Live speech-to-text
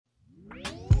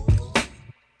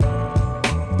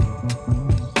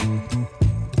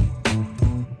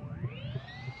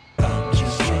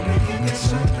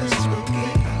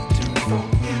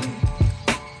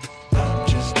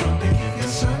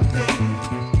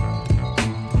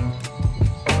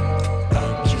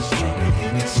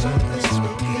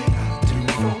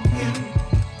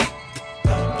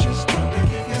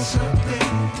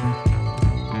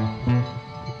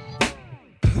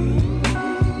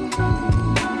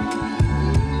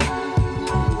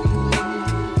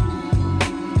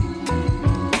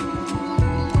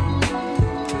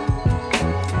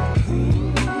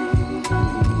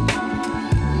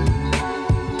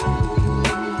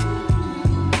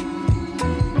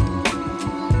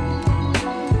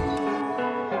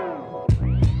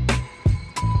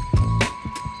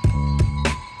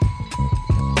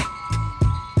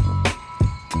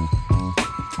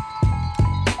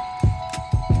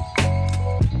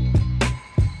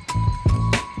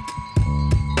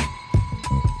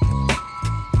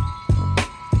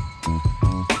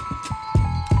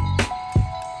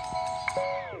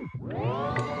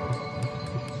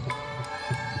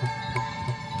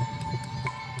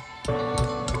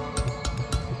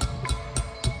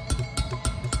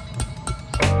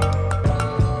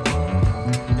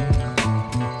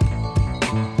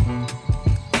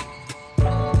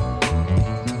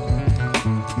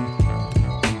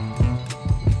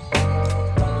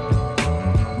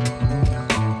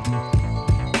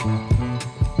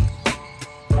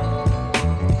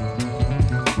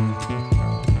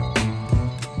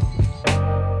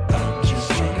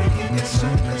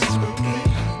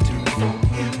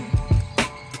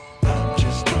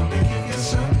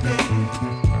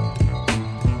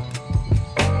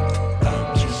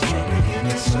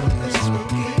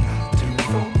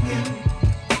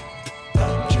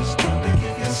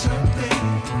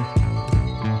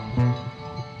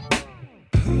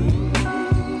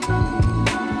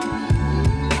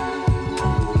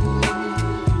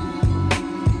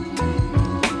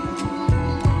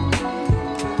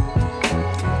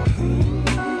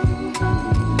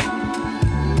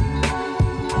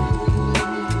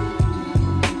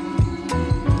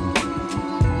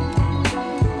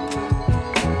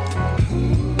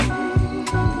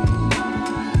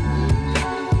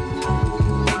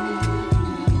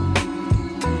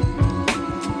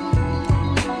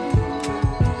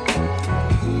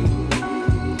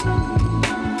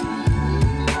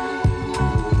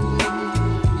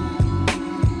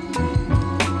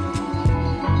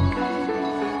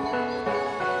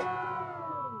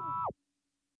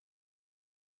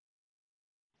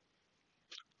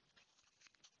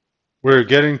We're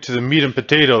getting to the meat and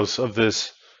potatoes of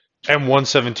this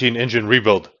M117 engine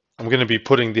rebuild. I'm going to be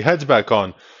putting the heads back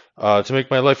on to make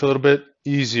my life a little bit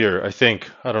easier, I think.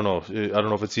 I don't know. I don't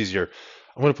know if it's easier.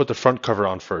 I'm going to put the front cover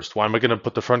on first. Why am I going to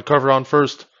put the front cover on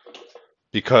first?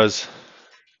 Because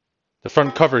the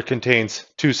front cover contains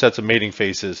two sets of mating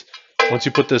faces. Once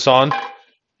you put this on,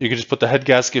 you can just put the head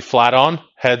gasket flat on,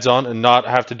 heads on, and not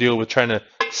have to deal with trying to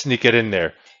sneak it in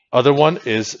there. Other one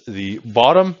is the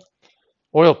bottom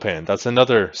oil pan. That's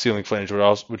another sealing flange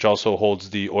which also holds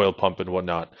the oil pump and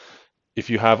whatnot. If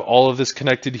you have all of this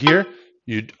connected here,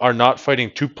 you are not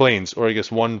fighting two planes, or I guess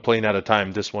one plane at a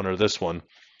time, this one or this one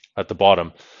at the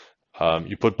bottom.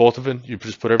 You put both of it, you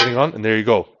just put everything on, and there you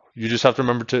go. You just have to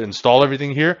remember to install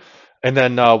everything here. And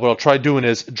then what I'll try doing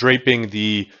is draping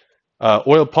the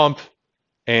oil pump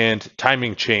and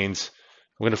timing chains.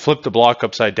 I'm going to flip the block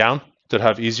upside down to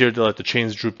have easier to let the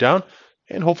chains droop down.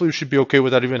 And hopefully we should be okay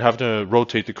without even having to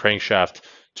rotate the crankshaft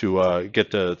to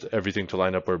get everything to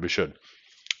line up where we should.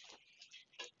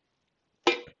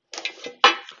 A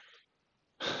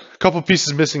couple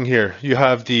pieces missing here. You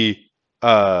have the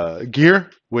gear,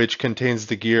 which contains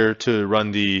the gear to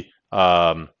run the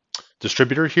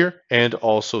distributor here, and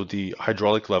also the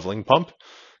hydraulic leveling pump.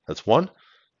 That's one.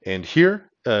 And here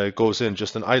goes in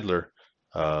just an idler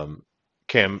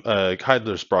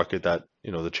idler sprocket that,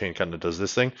 you know, the chain kind of does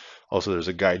this thing. Also, there's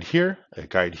a guide here,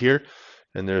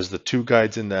 and there's the two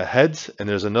guides in the heads, and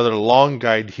there's another long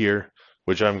guide here,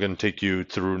 which I'm going to take you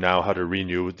through now how to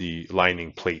renew the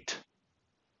lining plate.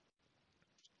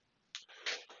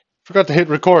 Forgot to hit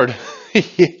record.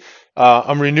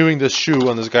 I'm renewing this shoe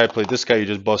on this guide plate. This guy you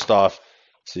just bust off,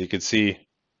 so you can see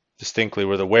distinctly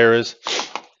where the wear is.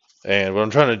 And what I'm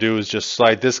trying to do is just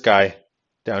slide this guy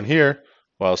down here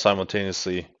while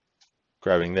simultaneously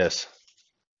grabbing this.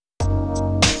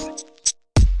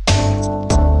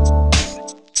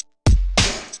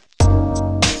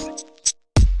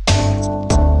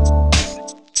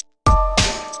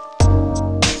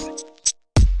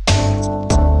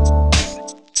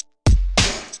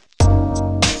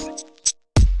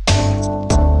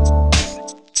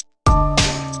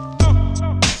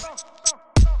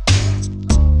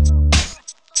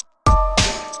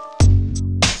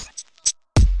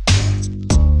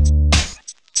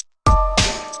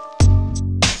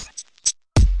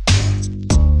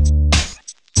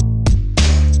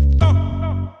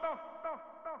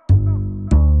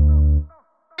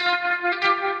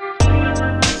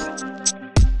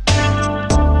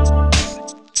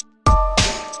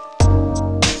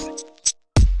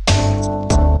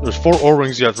 There's 4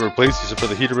 O-rings you have to replace. These are for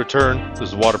the heater return.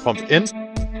 There's the water pump in.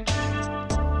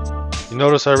 You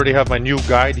notice I already have my new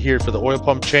guide here for the oil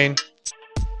pump chain.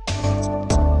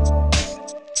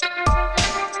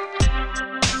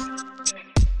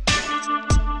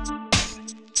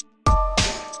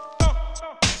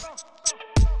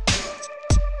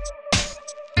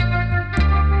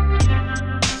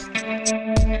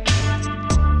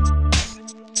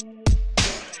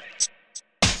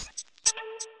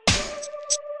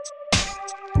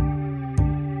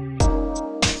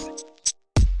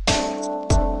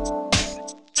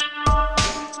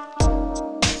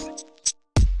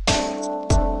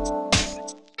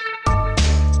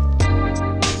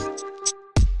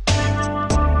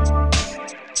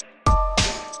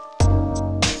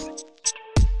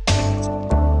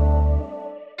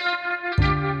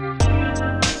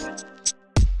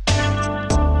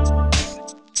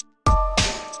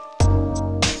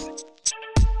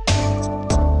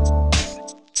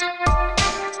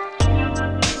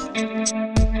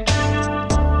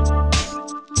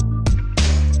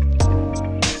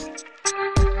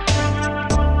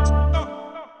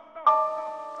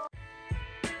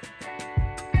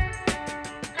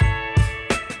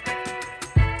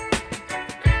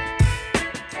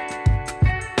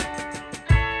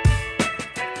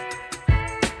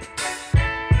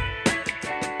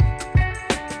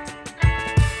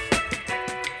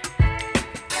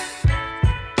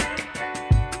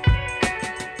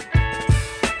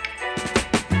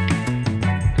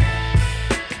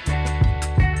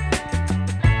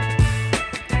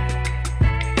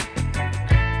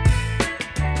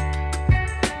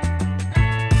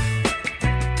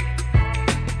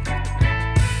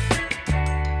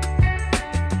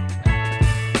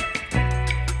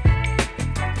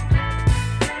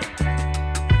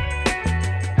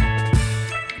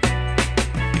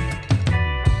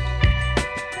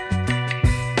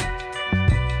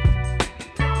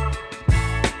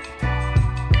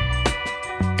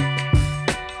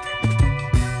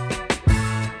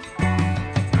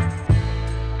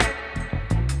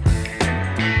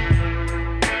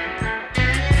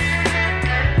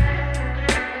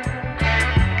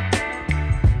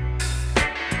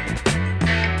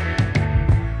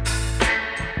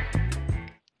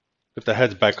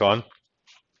 heads back on,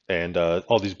 and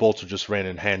all these bolts are just ran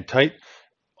in hand tight.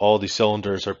 All these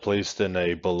cylinders are placed in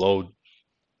a below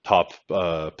top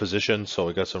position, so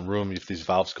we got some room if these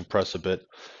valves compress a bit.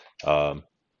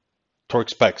 Torque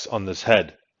specs on this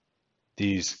head.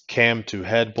 These cam to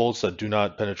head bolts that do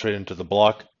not penetrate into the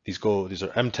block, these are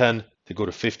M10, they go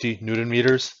to 50 Newton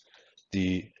meters.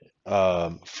 The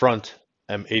front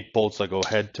M8 bolts that go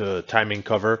head to timing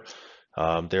cover,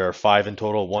 there are 5 in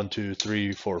total, 1, 2,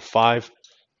 3, 4, 5,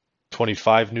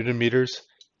 25 Newton meters.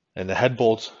 And the head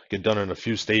bolts get done in a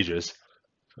few stages.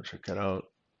 So check that out.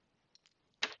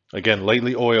 Again,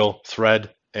 lightly oil,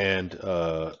 thread, and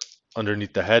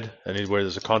underneath the head, anywhere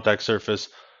there's a contact surface,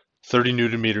 30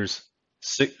 Newton meters,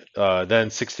 then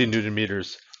 60 Newton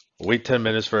meters. Wait 10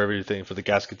 minutes for everything, for the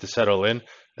gasket to settle in,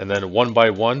 and then one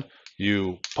by one,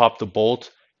 you pop the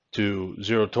bolt to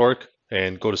 0 torque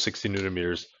and go to 60 Newton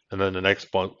meters, and then the next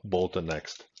bolt and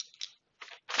next.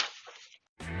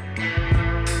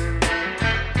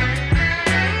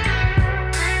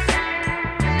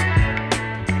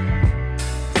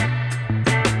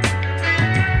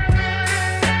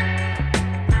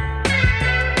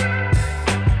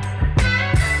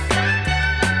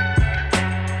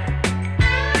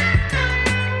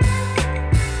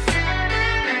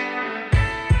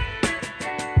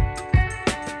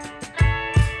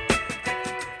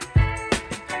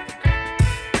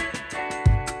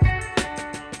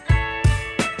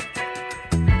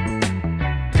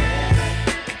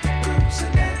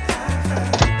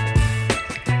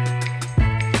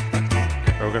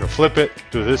 We're going to flip it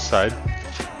to this side.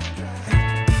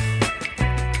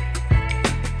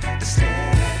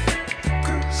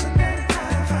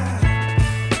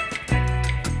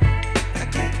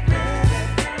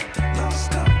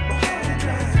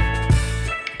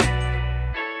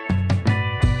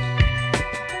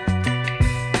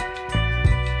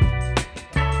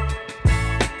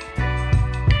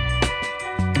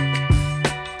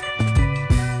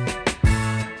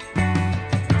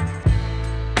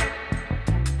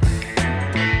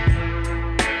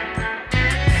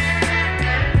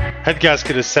 Head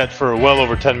gasket is set for well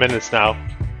over 10 minutes now.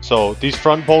 So these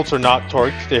front bolts are not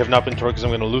torqued. They have not been torqued because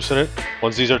I'm going to loosen it.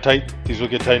 Once these are tight, these will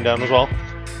get tightened down as well.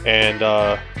 And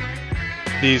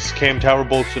these cam tower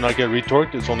bolts do not get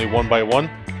retorqued. It's only one by one.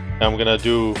 And I'm going to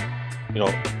do,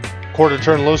 quarter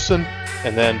turn loosen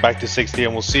and then back to 60,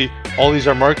 and we'll see. All these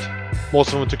are marked.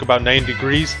 Most of them took about 9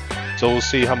 degrees. So we'll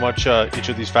see how much each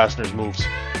of these fasteners moves.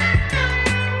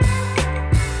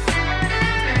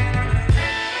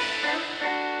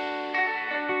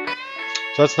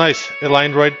 So that's nice. It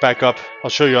lined right back up. I'll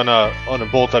show you on a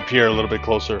bolt up here a little bit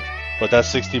closer. But that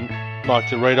 60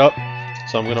 marked it right up.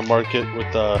 So I'm going to mark it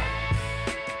with the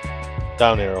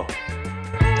down arrow.